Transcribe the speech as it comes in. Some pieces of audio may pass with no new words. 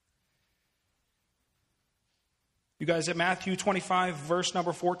guys at Matthew 25, verse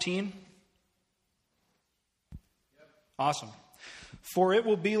number 14? Awesome. For it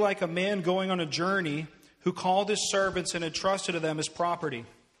will be like a man going on a journey who called his servants and entrusted to them his property.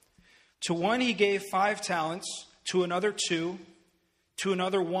 To one he gave 5 talents, to another 2, to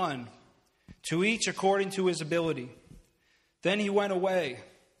another 1, to each according to his ability. Then he went away.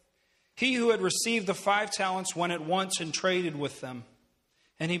 He who had received the 5 talents went at once and traded with them,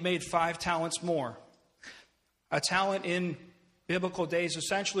 and he made 5 talents more. A talent in biblical days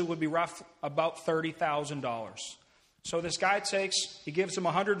essentially would be rough about $30,000. So this guy he gives him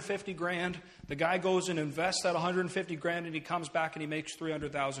 150 grand. The guy goes and invests that 150 grand, and he comes back and he makes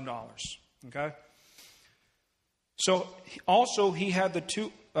 $300,000. Okay? So also he had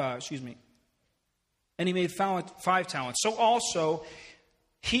and he made 5 talents. So also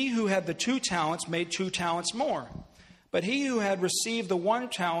he who had the 2 talents made 2 talents more. But he who had received the 1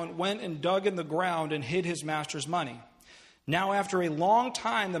 talent went and dug in the ground and hid his master's money. Now after a long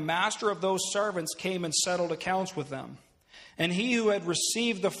time, the master of those servants came and settled accounts with them. And he who had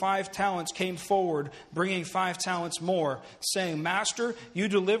received the 5 talents came forward, bringing 5 talents more, saying, Master, you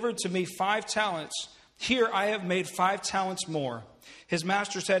delivered to me 5 talents. Here I have made 5 talents more. His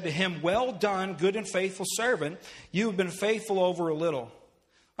master said to him, Well done, good and faithful servant. You have been faithful over a little.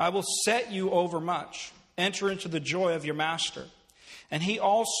 I will set you over much. Enter into the joy of your master. And he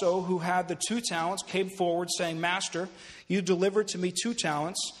also, who had the 2 talents, came forward, saying, Master, you delivered to me 2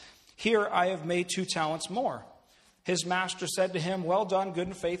 talents. Here I have made 2 talents more. His master said to him, Well done, good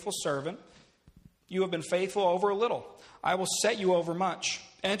and faithful servant. You have been faithful over a little. I will set you over much.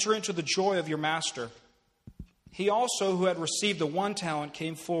 Enter into the joy of your master. He also, who had received the 1 talent,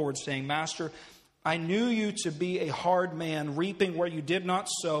 came forward, saying, Master, I knew you to be a hard man, reaping where you did not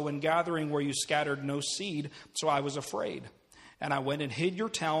sow and gathering where you scattered no seed, so I was afraid. And I went and hid your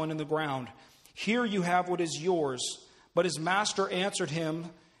talent in the ground. Here you have what is yours. But his master answered him,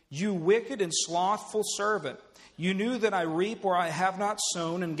 You wicked and slothful servant, you knew that I reap where I have not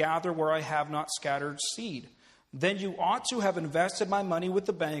sown and gather where I have not scattered seed. Then you ought to have invested my money with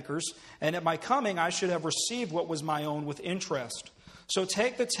the bankers, and at my coming I should have received what was my own with interest. So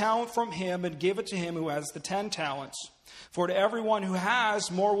take the talent from him and give it to him who has the 10 talents. For to everyone who has,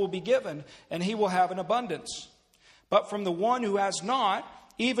 more will be given, and he will have an abundance. But from the one who has not,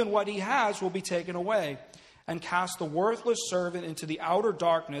 even what he has will be taken away. And cast the worthless servant into the outer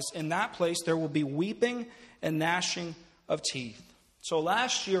darkness. In that place there will be weeping and gnashing of teeth. So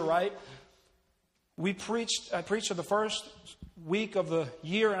last year, right, I preached for the first week of the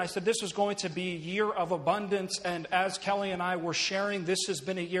year, and I said this was going to be a year of abundance. And as Kelly and I were sharing, this has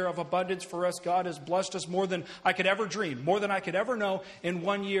been a year of abundance for us. God has blessed us more than I could ever dream, more than I could ever know in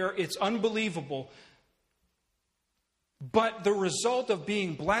 1 year. It's unbelievable. But the result of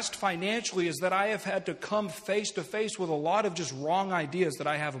being blessed financially is that I have had to come face to face with a lot of just wrong ideas that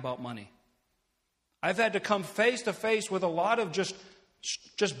I have about money. I've had to come face to face with a lot of just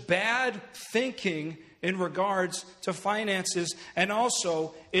bad thinking in regards to finances, and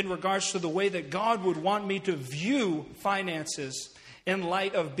also in regards to the way that God would want me to view finances in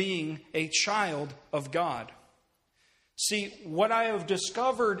light of being a child of God. See, what I have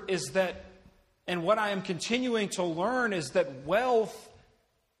discovered is that, and what I am continuing to learn, is that wealth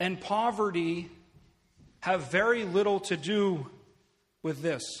and poverty have very little to do with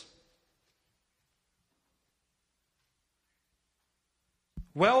this.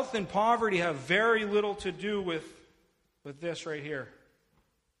 Wealth and poverty have very little to do with this right here.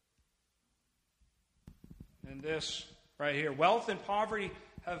 And this right here. Wealth and poverty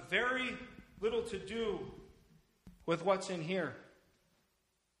have very little to do with what's in here.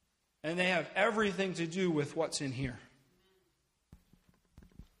 And they have everything to do with what's in here.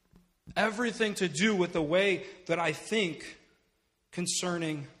 Everything to do with the way that I think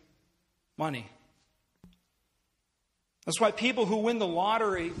concerning money. That's why people who win the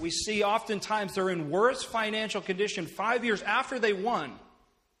lottery, we see oftentimes they're in worse financial condition 5 years after they won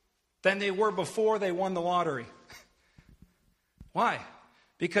than they were before they won the lottery. Why?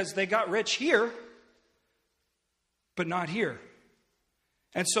 Because they got rich here, but not here.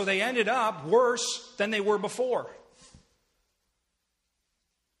 And so they ended up worse than they were before.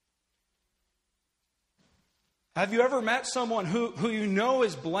 Have you ever met someone who you know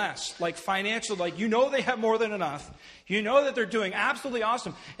is blessed, like financially, like you know they have more than enough, you know that they're doing absolutely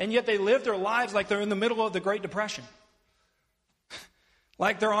awesome, and yet they live their lives like they're in the middle of the Great Depression?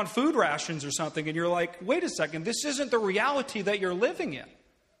 Like they're on food rations or something, and you're like, wait a second, this isn't the reality that you're living in.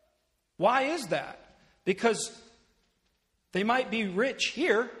 Why is that? Because they might be rich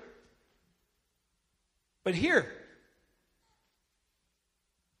here, but here,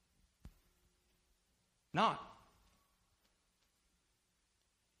 not.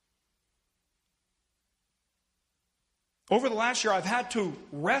 Over the last year, I've had to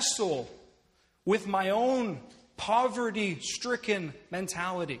wrestle with my own poverty-stricken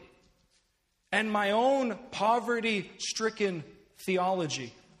mentality and my own poverty-stricken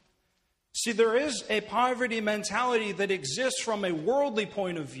theology. See, there is a poverty mentality that exists from a worldly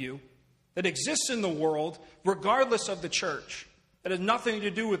point of view, that exists in the world, regardless of the church. That has nothing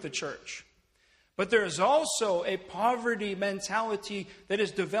to do with the church. But there is also a poverty mentality that is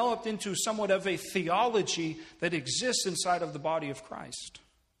developed into somewhat of a theology that exists inside of the body of Christ.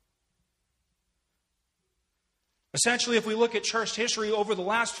 Essentially, if we look at church history over the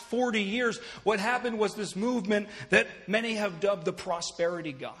last 40 years, what happened was this movement that many have dubbed the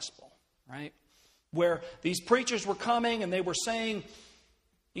prosperity gospel, right? Where these preachers were coming and they were saying,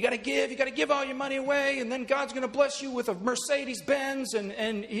 you got to give all your money away, and then God's going to bless you with a Mercedes-Benz,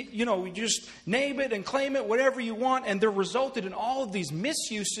 and you just name it and claim it, whatever you want. And there resulted in all of these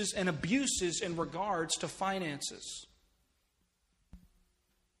misuses and abuses in regards to finances.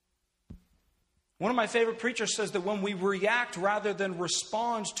 One of my favorite preachers says that when we react rather than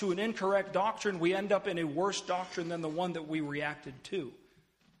respond to an incorrect doctrine, we end up in a worse doctrine than the one that we reacted to.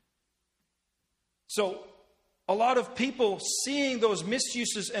 So, a lot of people seeing those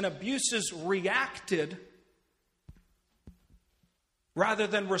misuses and abuses reacted rather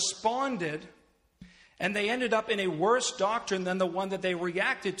than responded, and they ended up in a worse doctrine than the one that they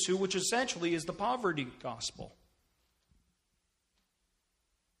reacted to, which essentially is the poverty gospel.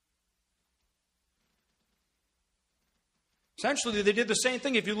 Essentially, they did the same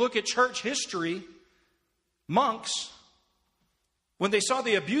thing. If you look at church history, monks, when they saw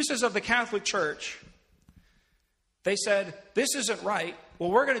the abuses of the Catholic Church, they said, this isn't right.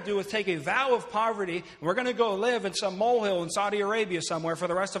 What we're going to do is take a vow of poverty, and we're going to go live in some molehill in Saudi Arabia somewhere for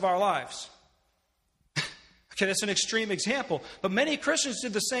the rest of our lives. Okay, that's an extreme example. But many Christians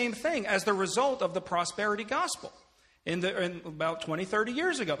did the same thing as the result of the prosperity gospel in about 20, 30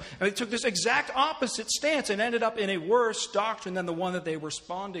 years ago. And they took this exact opposite stance and ended up in a worse doctrine than the one that they were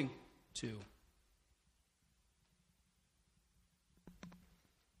responding to.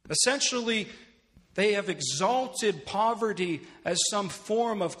 Essentially, they have exalted poverty as some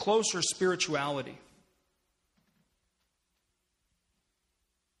form of closer spirituality.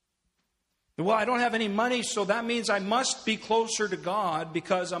 Well, I don't have any money, so that means I must be closer to God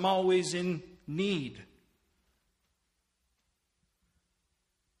because I'm always in need.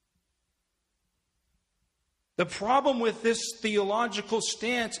 The problem with this theological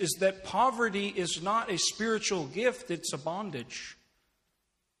stance is that poverty is not a spiritual gift, it's a bondage.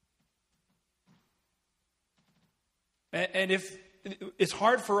 And if it's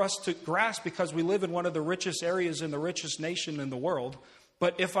hard for us to grasp because we live in one of the richest areas in the richest nation in the world.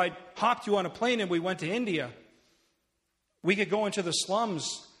 But if I hopped you on a plane and we went to India, we could go into the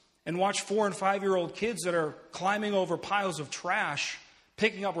slums and watch 4- and 5-year-old kids that are climbing over piles of trash,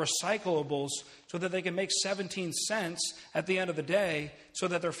 picking up recyclables so that they can make 17 cents at the end of the day so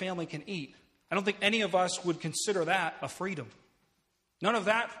that their family can eat. I don't think any of us would consider that a freedom. None of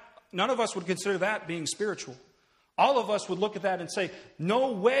us would consider that being spiritual. All of us would look at that and say,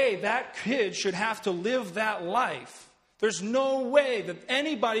 no way that kid should have to live that life. There's no way that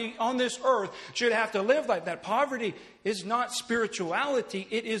anybody on this earth should have to live like that. Poverty is not spirituality,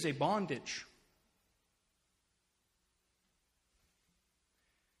 it is a bondage.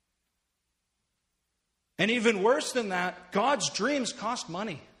 And even worse than that, God's dreams cost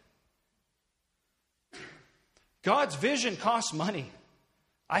money. God's vision costs money.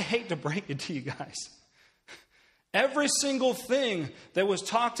 I hate to break it to you guys. Every single thing that was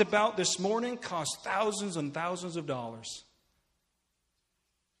talked about this morning cost thousands and thousands of dollars.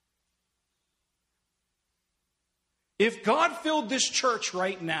 If God filled this church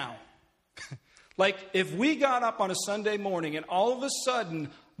right now, like if we got up on a Sunday morning and all of a sudden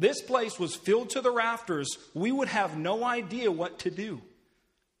this place was filled to the rafters, we would have no idea what to do.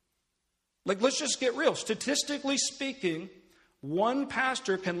 Like, let's just get real. Statistically speaking, one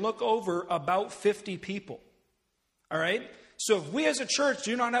pastor can look over about 50 people. All right? So if we as a church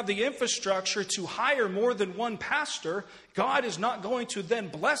do not have the infrastructure to hire more than one pastor, God is not going to then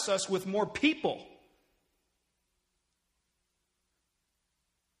bless us with more people.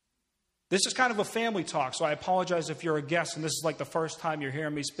 This is kind of a family talk, so I apologize if you're a guest and this is like the first time you're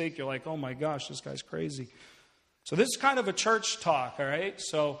hearing me speak. You're like, oh my gosh, this guy's crazy. So this is kind of a church talk, all right?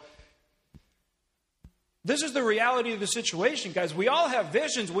 So this is the reality of the situation, guys. We all have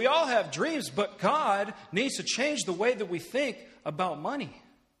visions, we all have dreams, but God needs to change the way that we think about money.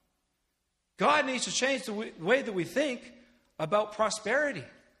 God needs to change the way that we think about prosperity.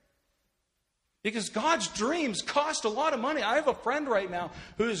 Because God's dreams cost a lot of money. I have a friend right now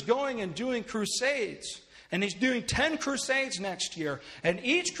who is going and doing crusades. And he's doing 10 crusades next year. And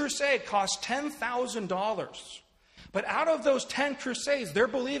each crusade costs $10,000. But out of those 10 crusades, they're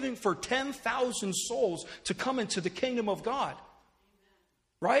believing for 10,000 souls to come into the kingdom of God.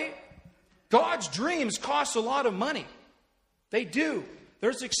 Right? God's dreams cost a lot of money. They do.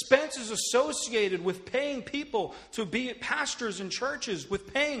 There's expenses associated with paying people to be pastors in churches,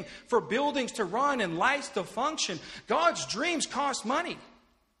 with paying for buildings to run and lights to function. God's dreams cost money.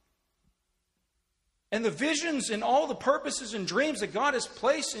 And the visions and all the purposes and dreams that God has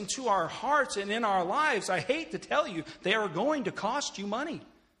placed into our hearts and in our lives, I hate to tell you, they are going to cost you money.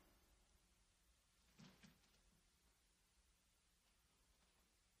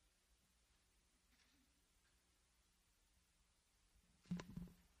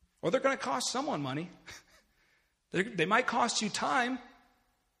 Or they're going to cost someone money. They might cost you time.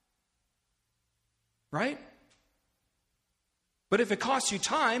 Right? But if it costs you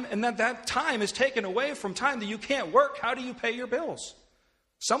time, and that time is taken away from time that you can't work, how do you pay your bills?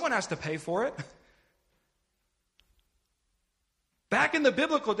 Someone has to pay for it. Back in the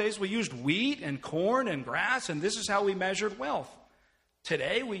biblical days, we used wheat and corn and grass, and this is how we measured wealth.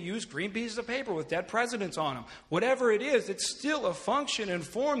 Today, we use green pieces of paper with dead presidents on them. Whatever it is, it's still a function and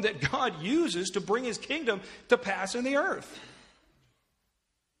form that God uses to bring His kingdom to pass in the earth.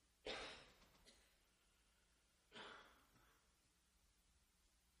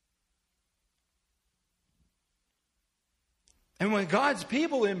 And when God's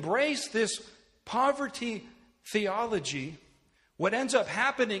people embrace this poverty theology, what ends up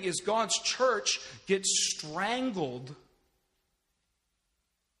happening is God's church gets strangled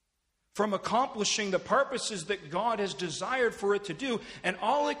from accomplishing the purposes that God has desired for it to do. And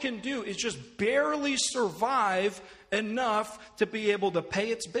all it can do is just barely survive enough to be able to pay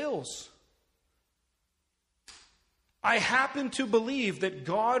its bills. I happen to believe that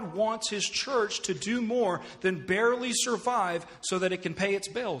God wants His church to do more than barely survive so that it can pay its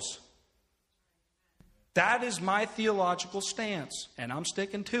bills. That is my theological stance, and I'm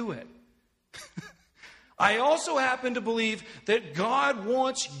sticking to it. I also happen to believe that God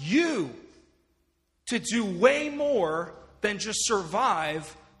wants you to do way more than just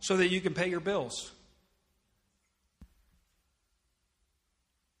survive so that you can pay your bills.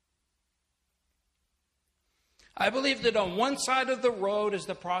 I believe that on one side of the road is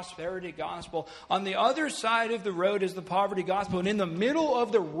the prosperity gospel. On the other side of the road is the poverty gospel. And in the middle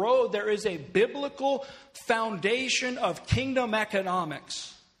of the road, there is a biblical foundation of kingdom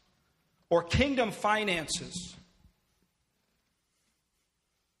economics or kingdom finances.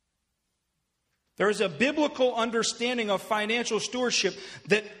 There is a biblical understanding of financial stewardship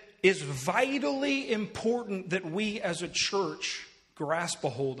that is vitally important that we as a church grasp a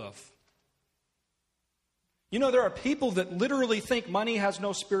hold of. You know, there are people that literally think money has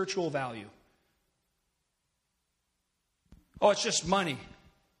no spiritual value. Oh, it's just money.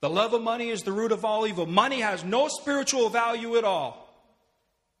 The love of money is the root of all evil. Money has no spiritual value at all.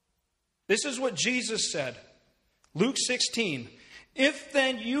 This is what Jesus said. Luke 16. If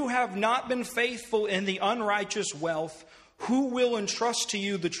then you have not been faithful in the unrighteous wealth, who will entrust to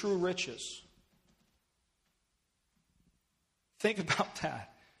you the true riches? Think about that.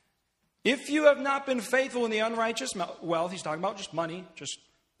 If you have not been faithful in the unrighteous wealth, he's talking about just money, just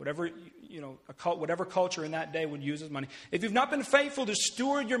whatever, whatever culture in that day would use as money. If you've not been faithful to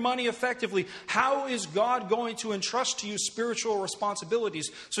steward your money effectively, how is God going to entrust to you spiritual responsibilities?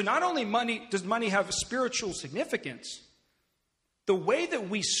 So not only does money have a spiritual significance, the way that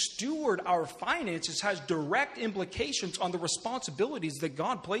we steward our finances has direct implications on the responsibilities that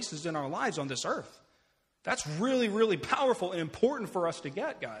God places in our lives on this earth. That's really, really powerful and important for us to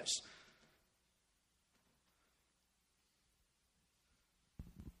get, guys.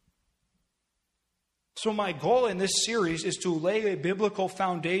 So my goal in this series is to lay a biblical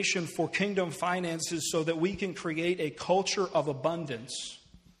foundation for kingdom finances so that we can create a culture of abundance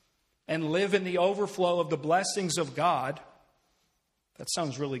and live in the overflow of the blessings of God. That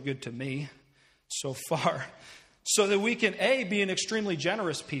sounds really good to me so far. So that we can, A, be an extremely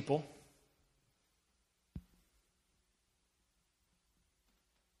generous people.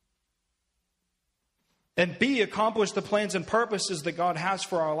 And B, accomplish the plans and purposes that God has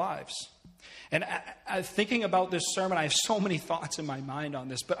for our lives. And thinking about this sermon, I have so many thoughts in my mind on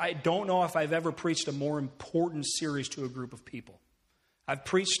this, but I don't know if I've ever preached a more important series to a group of people. I've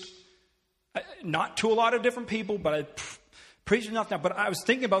preached, not to a lot of different people, but I've preached enough now. But I was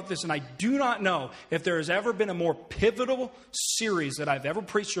thinking about this, and I do not know if there has ever been a more pivotal series that I've ever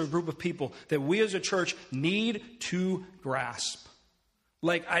preached to a group of people that we as a church need to grasp.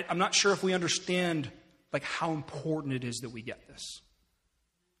 I'm not sure if we understand, how important it is that we get this.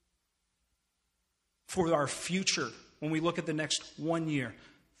 for our future when we look at the next 1 year,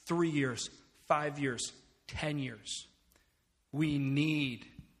 3 years, 5 years, 10 years. We need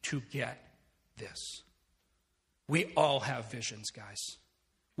to get this. We all have visions, guys.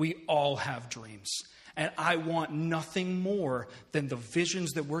 We all have dreams. And I want nothing more than the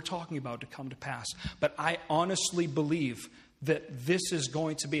visions that we're talking about to come to pass. But I honestly believe that this is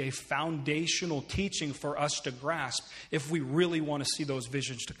going to be a foundational teaching for us to grasp if we really want to see those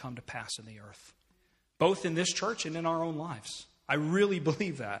visions to come to pass in the earth, both in this church and in our own lives. I really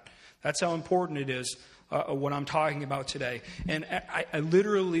believe that. That's how important it is, what I'm talking about today. And I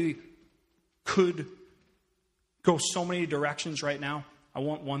literally could go so many directions right now. I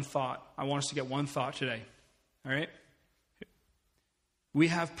want one thought. I want us to get one thought today. All right? We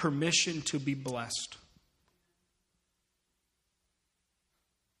have permission to be blessed.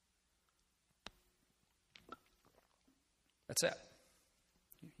 That's it.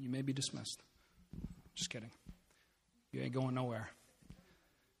 You may be dismissed. Just kidding. You ain't going nowhere.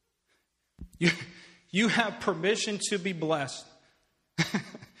 You have permission to be blessed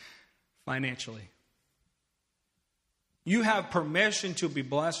financially. You have permission to be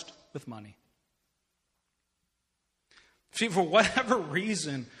blessed with money. See, for whatever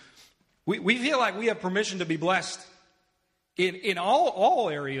reason, we feel like we have permission to be blessed in all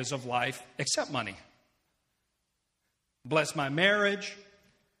areas of life except money. Bless my marriage,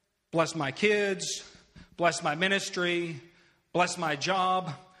 bless my kids, bless my ministry, bless my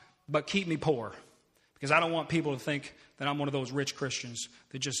job, but keep me poor. Because I don't want people to think that I'm one of those rich Christians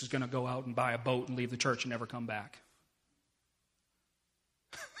that just is going to go out and buy a boat and leave the church and never come back.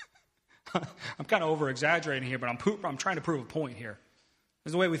 I'm kind of over-exaggerating here, but I'm trying to prove a point here. This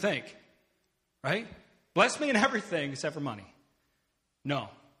is the way we think, right? Bless me in everything except for money. No.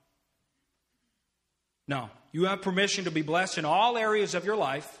 You have permission to be blessed in all areas of your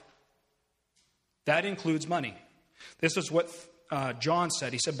life. That includes money. This is what John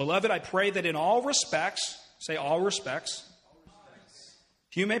said. He said, "Beloved, I pray that in all respects," say all respects,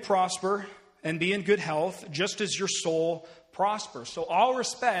 "you may prosper and be in good health, just as your soul prospers." So all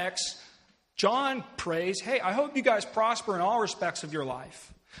respects, John prays, hey, I hope you guys prosper in all respects of your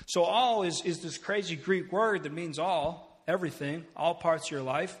life. So all is this crazy Greek word that means all, everything, all parts of your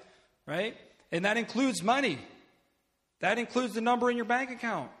life, right? And that includes money. That includes the number in your bank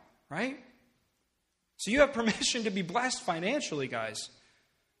account, right? So you have permission to be blessed financially, guys.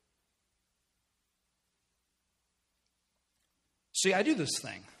 See, I do this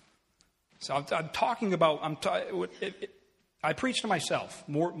thing. So I'm talking about, I preach to myself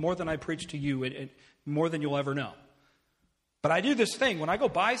more than I preach to you, more than you'll ever know. But I do this thing. When I go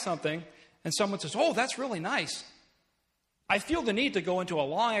buy something and someone says, oh, that's really nice, I feel the need to go into a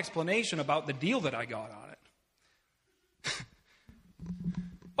long explanation about the deal that I got on it.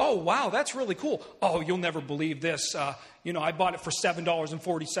 Oh, wow, that's really cool. Oh, you'll never believe this. I bought it for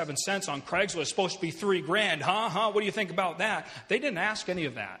 $7.47 on Craigslist. It's supposed to be $3,000. Huh? What do you think about that? They didn't ask any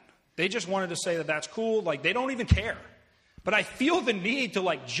of that. They just wanted to say that that's cool. Like, they don't even care. But I feel the need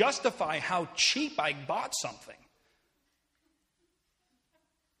to, justify how cheap I bought something.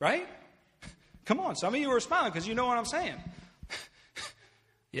 Right? Come on, some of you are smiling because you know what I'm saying.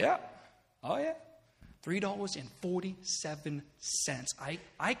 Yeah. Oh, yeah. $3.47.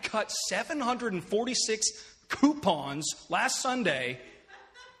 I cut 746 coupons last Sunday.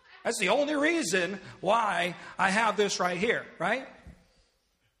 That's the only reason why I have this right here, right?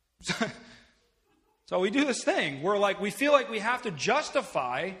 So we do this thing where we feel like we have to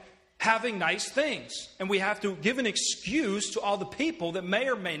justify having nice things. And we have to give an excuse to all the people that may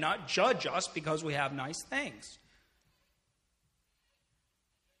or may not judge us because we have nice things.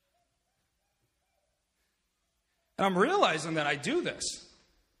 And I'm realizing that I do this.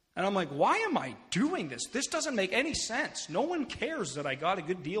 And I'm like, why am I doing this? This doesn't make any sense. No one cares that I got a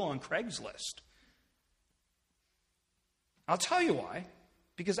good deal on Craigslist. I'll tell you why.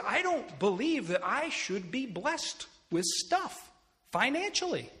 Because I don't believe that I should be blessed with stuff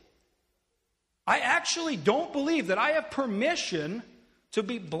financially. I actually don't believe that I have permission to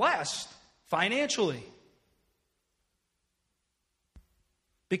be blessed financially.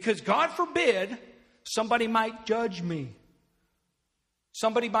 Because God forbid, somebody might judge me.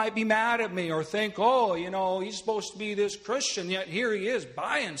 Somebody might be mad at me or think, he's supposed to be this Christian, yet here he is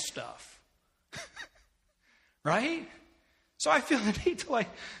buying stuff. Right? So I feel the need to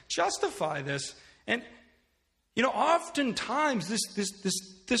justify this. And, oftentimes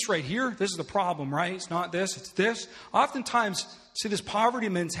this right here, this is the problem, right? It's not this, it's this. Oftentimes, this poverty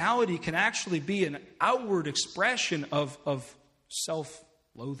mentality can actually be an outward expression of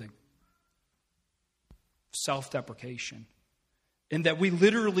self-loathing, self-deprecation. in that we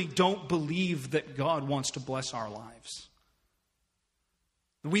literally don't believe that God wants to bless our lives.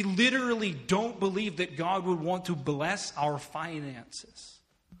 We literally don't believe that God would want to bless our finances.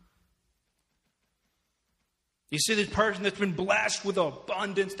 You see this person that's been blessed with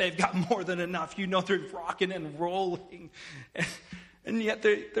abundance, they've got more than enough. You know they're rocking and rolling. And yet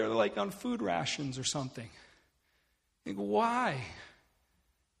they're like on food rations or something. You go, why?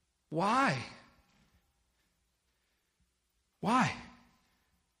 Why? Why?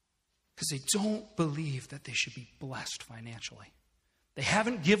 Because they don't believe that they should be blessed financially. They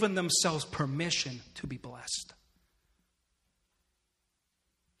haven't given themselves permission to be blessed.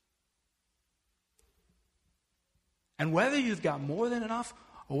 And whether you've got more than enough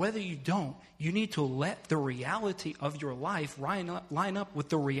or whether you don't, you need to let the reality of your life line up with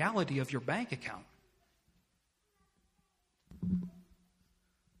the reality of your bank account.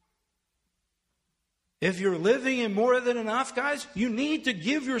 If you're living in more than enough, guys, you need to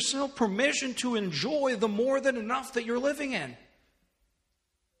give yourself permission to enjoy the more than enough that you're living in.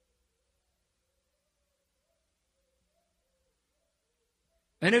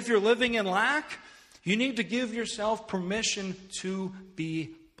 And if you're living in lack, you need to give yourself permission to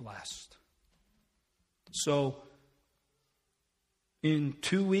be blessed. So, in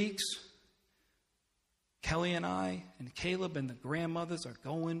 2 weeks, Kelly and I and Caleb and the grandmothers are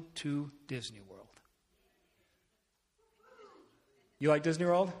going to Disney World. You like Disney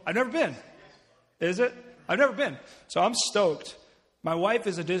World? I've never been. Is it? I've never been. So I'm stoked. My wife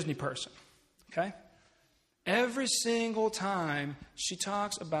is a Disney person. Okay? Every single time she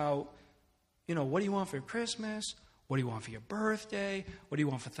talks about, what do you want for your Christmas? What do you want for your birthday? What do you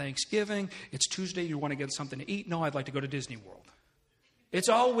want for Thanksgiving? It's Tuesday, you want to get something to eat? No, I'd like to go to Disney World. It's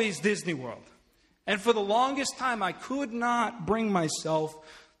always Disney World. And for the longest time, I could not bring myself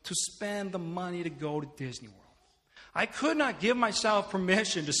to spend the money to go to Disney World. I could not give myself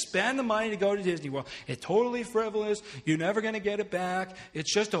permission to spend the money to go to Disney World. It's totally frivolous. You're never going to get it back.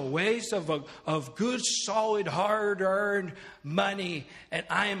 It's just a waste of good, solid, hard-earned money. And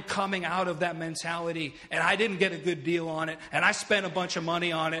I am coming out of that mentality. And I didn't get a good deal on it. And I spent a bunch of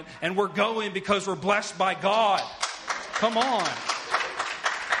money on it. And we're going because we're blessed by God. Come on.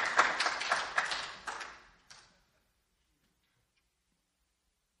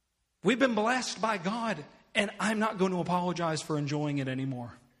 We've been blessed by God. And I'm not going to apologize for enjoying it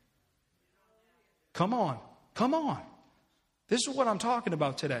anymore. Come on. Come on. This is what I'm talking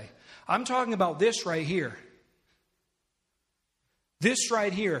about today. I'm talking about this right here. This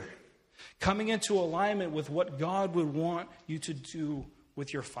right here. Coming into alignment with what God would want you to do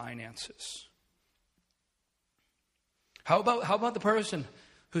with your finances. How about the person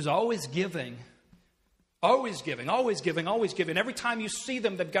who's always giving? Always giving, always giving, always giving. Every time you see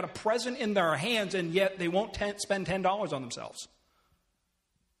them, they've got a present in their hands, and yet they won't spend $10 on themselves.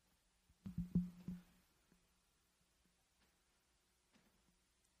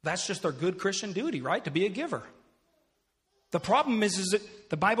 That's just their good Christian duty, right? To be a giver. The problem is that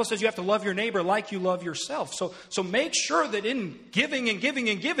the Bible says you have to love your neighbor like you love yourself. So make sure that in giving and giving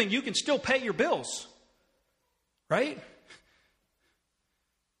and giving, you can still pay your bills. Right?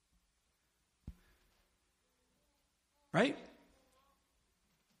 Right?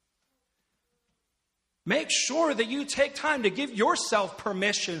 Make sure that you take time to give yourself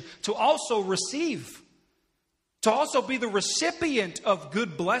permission to also receive. To also be the recipient of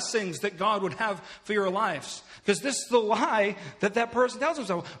good blessings that God would have for your lives. Because this is the lie that person tells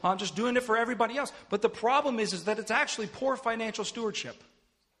himself. I'm just doing it for everybody else. But the problem is that it's actually poor financial stewardship.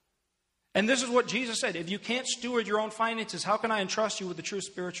 And this is what Jesus said. If you can't steward your own finances, how can I entrust you with the true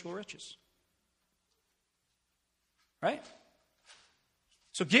spiritual riches? Right?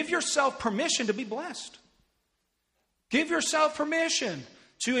 So give yourself permission to be blessed. Give yourself permission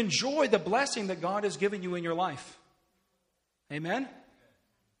to enjoy the blessing that God has given you in your life. Amen?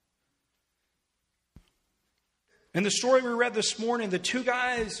 In the story we read this morning, the two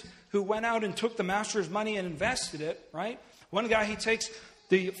guys who went out and took the master's money and invested it, right? One guy, he takes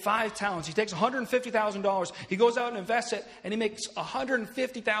the 5 talents. He takes $150,000. He goes out and invests it, and he makes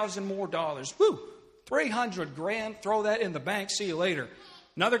 $150,000 more dollars. Woo! 300 grand, throw that in the bank, see you later.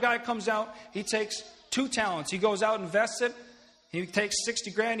 Another guy comes out, he takes 2 talents. He goes out and invests it. He takes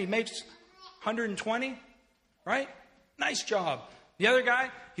 60 grand, he makes 120, right? Nice job. The other guy,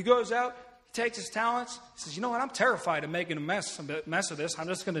 he goes out, he takes his talents, he says, you know what, I'm terrified of making a mess of this. I'm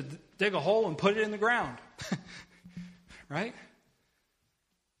just going to dig a hole and put it in the ground. Right?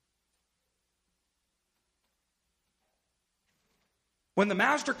 When the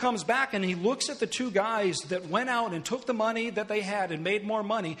master comes back and he looks at the two guys that went out and took the money that they had and made more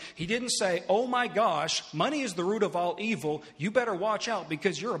money, he didn't say, oh my gosh, money is the root of all evil. You better watch out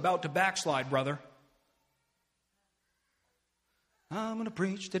because you're about to backslide, brother. I'm going to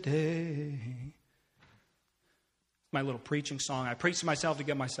preach today. My little preaching song. I preach to myself to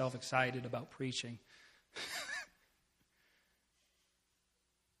get myself excited about preaching.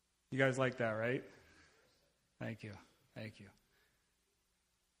 You guys like that, right? Thank you. Thank you.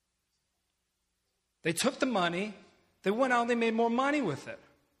 They took the money. They went out and they made more money with it.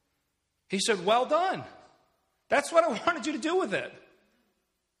 He said, well done. That's what I wanted you to do with it.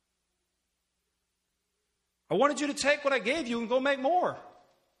 I wanted you to take what I gave you and go make more.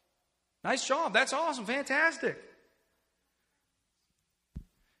 Nice job. That's awesome. Fantastic.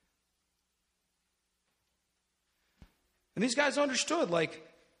 And these guys understood, like,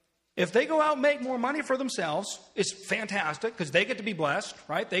 if they go out and make more money for themselves, it's fantastic because they get to be blessed,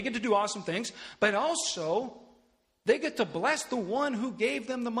 right? They get to do awesome things. But also, they get to bless the one who gave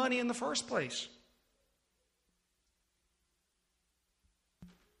them the money in the first place.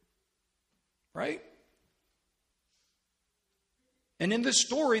 Right? And in this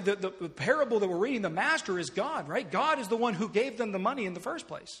story, the parable that we're reading, the master is God, right? God is the one who gave them the money in the first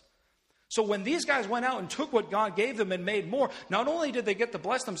place. So when these guys went out and took what God gave them and made more, not only did they get to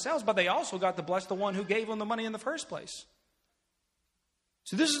bless themselves, but they also got to bless the one who gave them the money in the first place.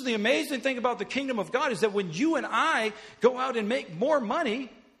 So this is the amazing thing about the kingdom of God, is that when you and I go out and make more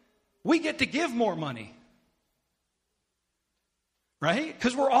money, we get to give more money. Right?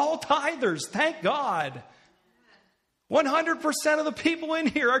 Because we're all tithers, thank God. 100% of the people in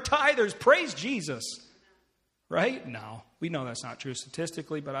here are tithers. Praise Jesus. Right? No, we know that's not true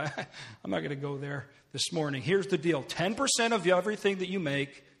statistically, but I'm not going to go there this morning. Here's the deal. 10% of everything that you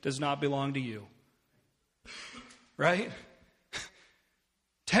make does not belong to you. Right?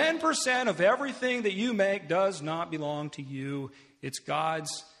 10% of everything that you make does not belong to you. It's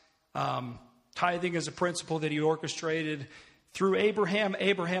God's. Tithing is a principle that he orchestrated through Abraham.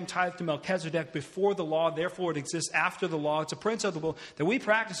 Abraham tithed to Melchizedek before the law. Therefore, it exists after the law. It's a principle that we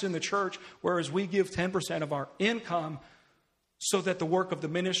practice in the church, whereas we give 10% of our income so that the work of the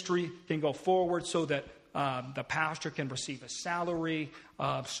ministry can go forward, so that the pastor can receive a salary,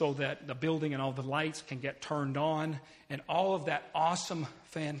 so that the building and all the lights can get turned on, and all of that awesome,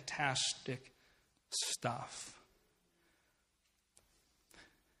 fantastic stuff.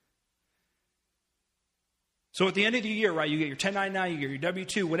 So at the end of the year, right, you get your 1099, you get your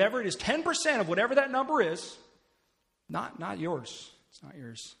W-2, whatever it is, 10% of whatever that number is, not yours. It's not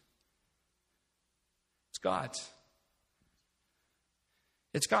yours. It's God's.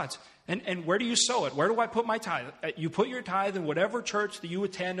 It's God's. And where do you sow it? Where do I put my tithe? You put your tithe in whatever church that you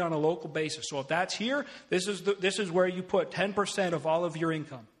attend on a local basis. So if that's here, this is where you put 10% of all of your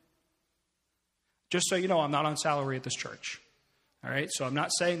income. Just so you know, I'm not on salary at this church. All right, so I'm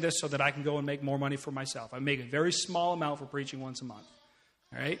not saying this so that I can go and make more money for myself. I make a very small amount for preaching once a month.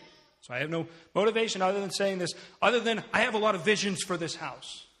 All right, so I have no motivation other than saying this, other than I have a lot of visions for this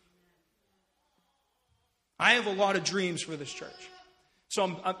house. I have a lot of dreams for this church.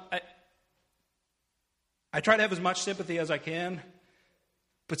 So I try to have as much sympathy as I can.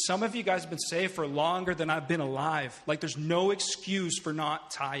 But some of you guys have been saved for longer than I've been alive. Like, there's no excuse for not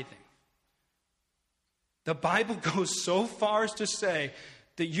tithing. The Bible goes so far as to say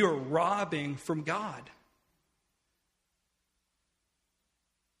that you're robbing from God.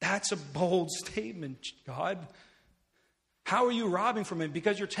 That's a bold statement, God. How are you robbing from Him?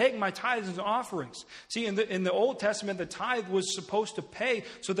 Because you're taking my tithes and offerings. See, in the Old Testament, the tithe was supposed to pay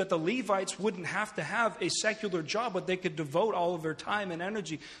so that the Levites wouldn't have to have a secular job, but they could devote all of their time and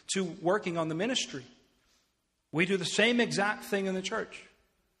energy to working on the ministry. We do the same exact thing in the church,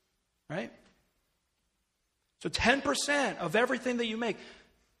 right? So 10% of everything that you make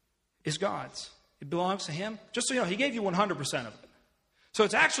is God's. It belongs to Him. Just so you know, He gave you 100% of it. So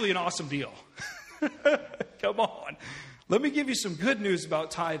it's actually an awesome deal. Come on. Let me give you some good news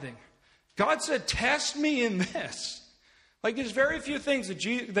about tithing. God said, test me in this. Like, there's very few things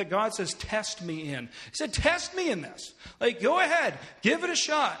that God says, test me in. He said, test me in this. Like, go ahead, give it a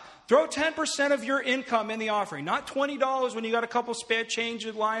shot. Throw 10% of your income in the offering. Not $20 when you got a couple spare change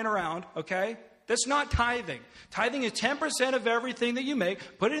lying around, okay? That's not tithing. Tithing is 10% of everything that you make.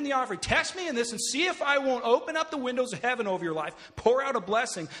 Put it in the offering. Test me in this and see if I won't open up the windows of heaven over your life, pour out a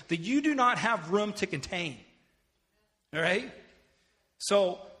blessing that you do not have room to contain. All right?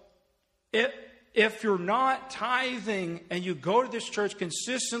 So, if you're not tithing and you go to this church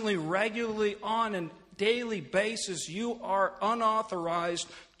consistently, regularly, on a daily basis, you are unauthorized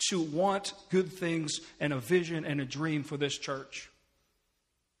to want good things and a vision and a dream for this church.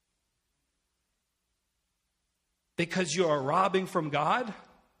 because you are robbing from God,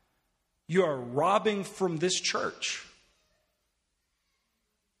 you are robbing from this church.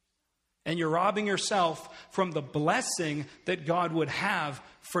 And you're robbing yourself from the blessing that God would have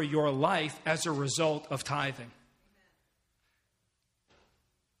for your life as a result of tithing.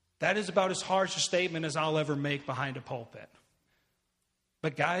 That is about as harsh a statement as I'll ever make behind a pulpit.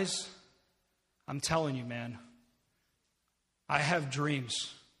 But guys, I'm telling you, man, I have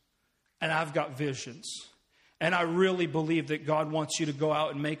dreams and I've got visions. And I really believe that God wants you to go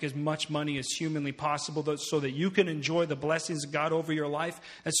out and make as much money as humanly possible so that you can enjoy the blessings of God over your life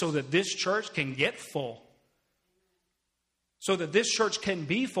and so that this church can get full. So that this church can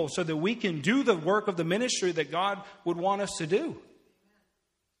be full, so that we can do the work of the ministry that God would want us to do.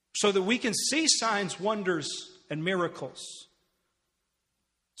 So that we can see signs, wonders, and miracles.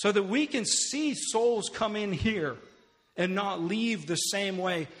 So that we can see souls come in here and not leave the same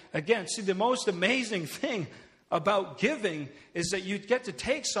way again. See, the most amazing thing about giving is that you get to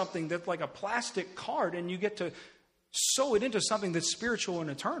take something that's like a plastic card and you get to sew it into something that's spiritual and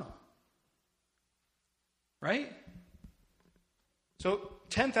eternal. Right? So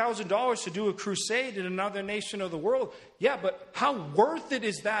 $10,000 to do a crusade in another nation of the world. Yeah, but how worth it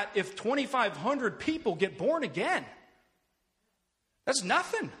is that if 2,500 people get born again? That's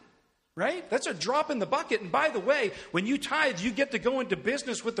nothing. Right? That's a drop in the bucket. And by the way, when you tithe, you get to go into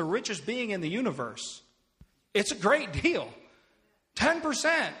business with the richest being in the universe. It's a great deal.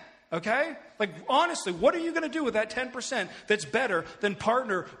 10%. Okay? Like, honestly, what are you going to do with that 10% that's better than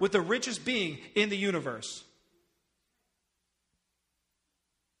partner with the richest being in the universe?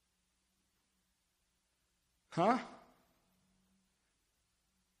 Huh?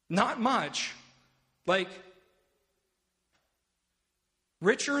 Not much. Like,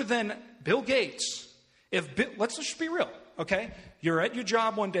 richer than Bill Gates. Let's just be real, okay? You're at your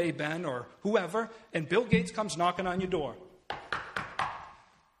job one day, Ben, or whoever, and Bill Gates comes knocking on your door.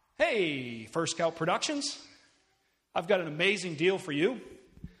 Hey, First Scout Productions, I've got an amazing deal for you.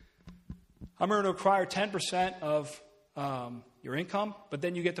 I'm going to require 10% of your income, but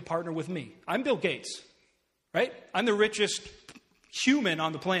then you get to partner with me. I'm Bill Gates, right? I'm the richest human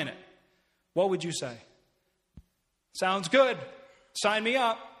on the planet. What would you say? Sounds good. Sign me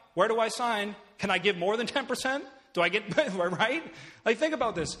up. Where do I sign? Can I give more than 10%? Do I get, right? Like, think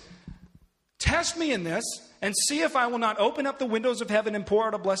about this. Test me in this and see if I will not open up the windows of heaven and pour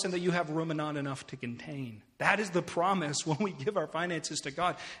out a blessing that you have room and not enough to contain. That is the promise when we give our finances to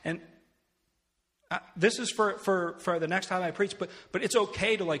God. And this is for the next time I preach, but it's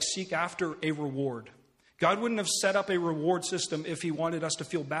okay to like seek after a reward. God wouldn't have set up a reward system if he wanted us to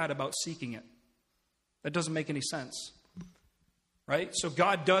feel bad about seeking it. That doesn't make any sense. Right? So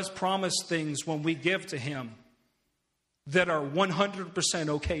God does promise things when we give to him that are 100%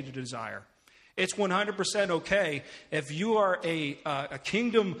 okay to desire. It's 100% okay if you are a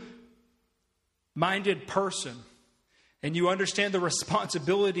kingdom-minded person and you understand the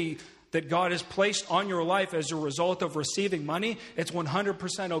responsibility that God has placed on your life as a result of receiving money. It's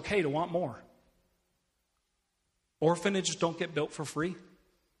 100% okay to want more. Orphanages don't get built for free.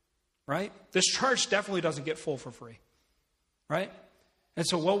 Right? This church definitely doesn't get full for free. Right? And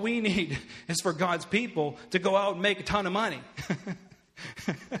so what we need is for God's people to go out and make a ton of money.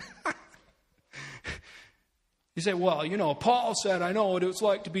 You say, well, you know, Paul said, I know what it's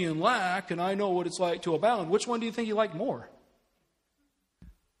like to be in lack, and I know what it's like to abound. Which one do you think you like more?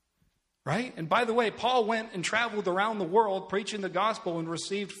 Right? And by the way, Paul went and traveled around the world preaching the gospel and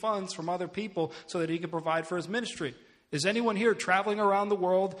received funds from other people so that he could provide for his ministry. Is anyone here traveling around the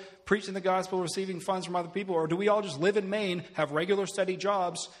world, preaching the gospel, receiving funds from other people? Or do we all just live in Maine, have regular steady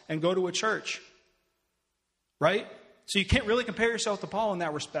jobs, and go to a church? Right? So you can't really compare yourself to Paul in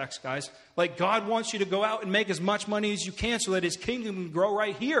that respect, guys. Like, God wants you to go out and make as much money as you can so that his kingdom can grow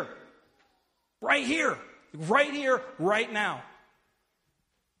right here. Right here. Right here, right now.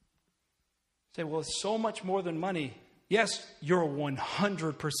 You say, well, it's so much more than money. Yes, you're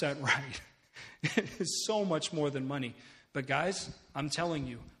 100% right. It is so much more than money. But guys, I'm telling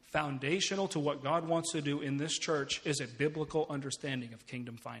you, foundational to what God wants to do in this church is a biblical understanding of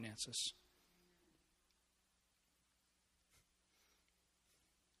kingdom finances.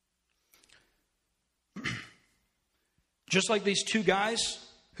 Just like these two guys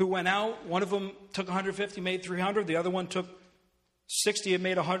who went out, one of them took 150, made 300. The other one took 60 and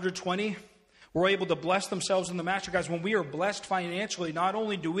made 120. Were able to bless themselves in the master. Guys, when we are blessed financially, not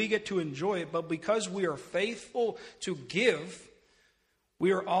only do we get to enjoy it, but because we are faithful to give,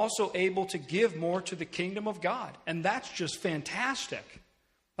 we are also able to give more to the kingdom of God. And that's just fantastic.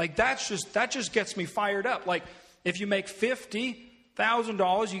 Like, that just gets me fired up. Like, if you make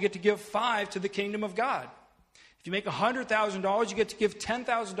 $50,000, you get to give $5,000 to the kingdom of God. If you make $100,000, you get to give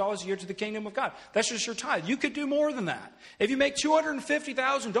 $10,000 a year to the kingdom of God. That's just your tithe. You could do more than that. If you make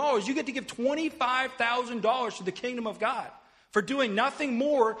 $250,000, you get to give $25,000 to the kingdom of God for doing nothing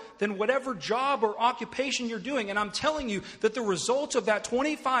more than whatever job or occupation you're doing. And I'm telling you that the results of that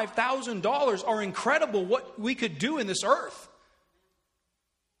 $25,000 are incredible, what we could do in this earth.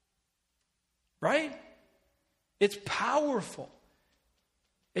 Right? It's powerful.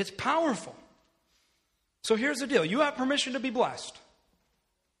 It's powerful. So here's the deal. You have permission to be blessed.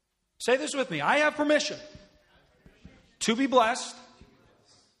 Say this with me. I have permission to be blessed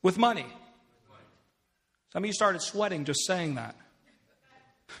with money. Some of you started sweating just saying that.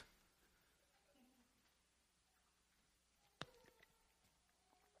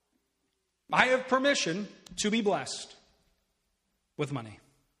 I have permission to be blessed with money.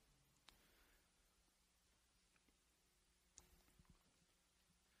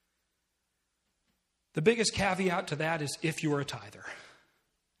 The biggest caveat to that is if you are a tither.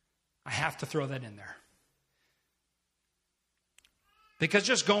 I have to throw that in there. Because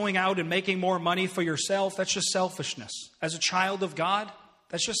just going out and making more money for yourself, that's just selfishness. As a child of God,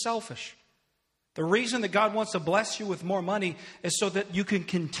 that's just selfish. The reason that God wants to bless you with more money is so that you can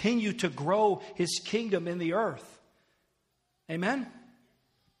continue to grow His kingdom in the earth. Amen?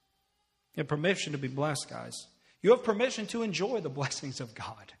 You have permission to be blessed, guys. You have permission to enjoy the blessings of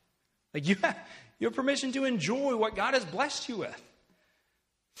God. Like you have permission to enjoy what God has blessed you with.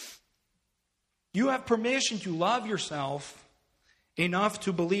 You have permission to love yourself enough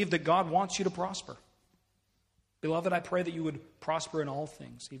to believe that God wants you to prosper. Beloved, I pray that you would prosper in all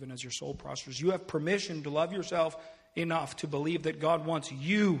things, even as your soul prospers. You have permission to love yourself enough to believe that God wants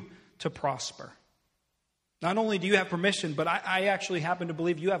you to prosper. Not only do you have permission, but I actually happen to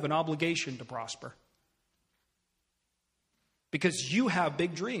believe you have an obligation to prosper. Because you have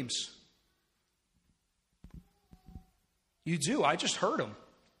big dreams. You do. I just heard them.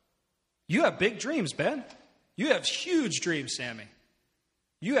 You have big dreams, Ben. You have huge dreams, Sammy.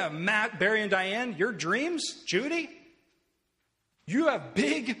 You have Matt, Barry, and Diane. Your dreams, Judy. You have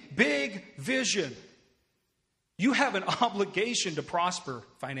big, big vision. You have an obligation to prosper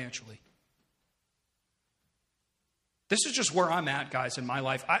financially. This is just where I'm at, guys, in my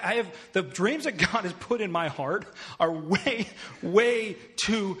life. I have the dreams that God has put in my heart are way, way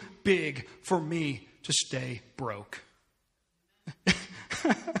too big for me to stay broke.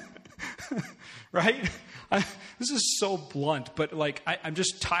 Right? This is so blunt, but I'm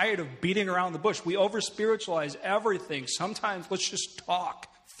just tired of beating around the bush. We over-spiritualize everything. Sometimes let's just talk,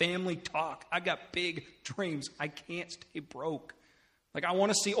 family talk. I got big dreams. I can't stay broke. I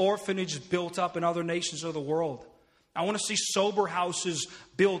want to see orphanages built up in other nations of the world. I want to see sober houses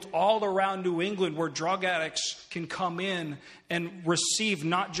built all around New England where drug addicts can come in and receive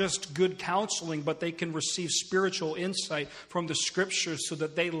not just good counseling, but they can receive spiritual insight from the scriptures so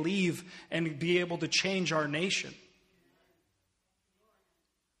that they leave and be able to change our nation.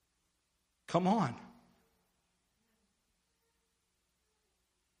 Come on.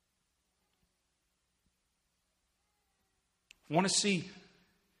 I want to see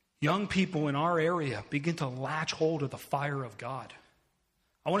young people in our area begin to latch hold of the fire of God.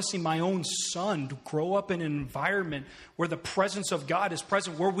 I want to see my own son grow up in an environment where the presence of God is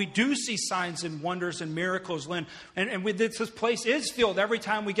present, where we do see signs and wonders and miracles. And this place is filled every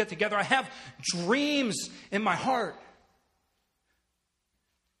time we get together. I have dreams in my heart.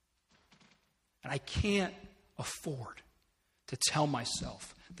 And I can't afford to tell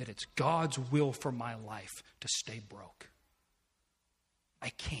myself that it's God's will for my life to stay broke. I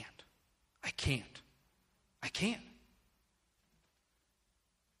can't.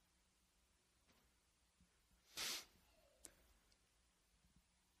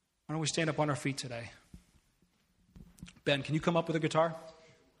 Why don't we stand up on our feet today? Ben, can you come up with a guitar?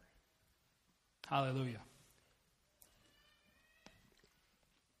 Hallelujah.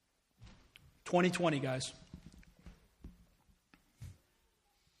 2020, guys.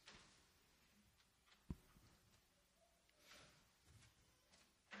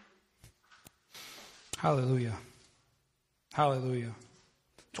 Hallelujah. Hallelujah.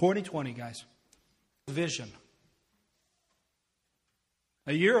 2020, guys. Vision.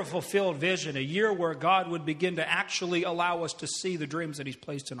 A year of fulfilled vision. A year where God would begin to actually allow us to see the dreams that He's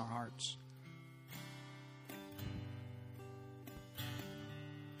placed in our hearts.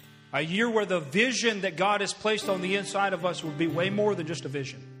 A year where the vision that God has placed on the inside of us would be way more than just a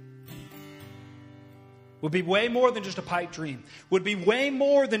vision. Would be way more than just a pipe dream. Would be way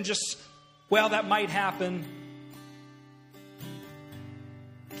more than just, well, that might happen.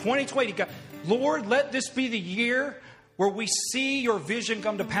 2020, God, Lord, let this be the year where we see your vision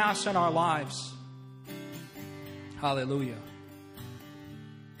come to pass in our lives. Hallelujah.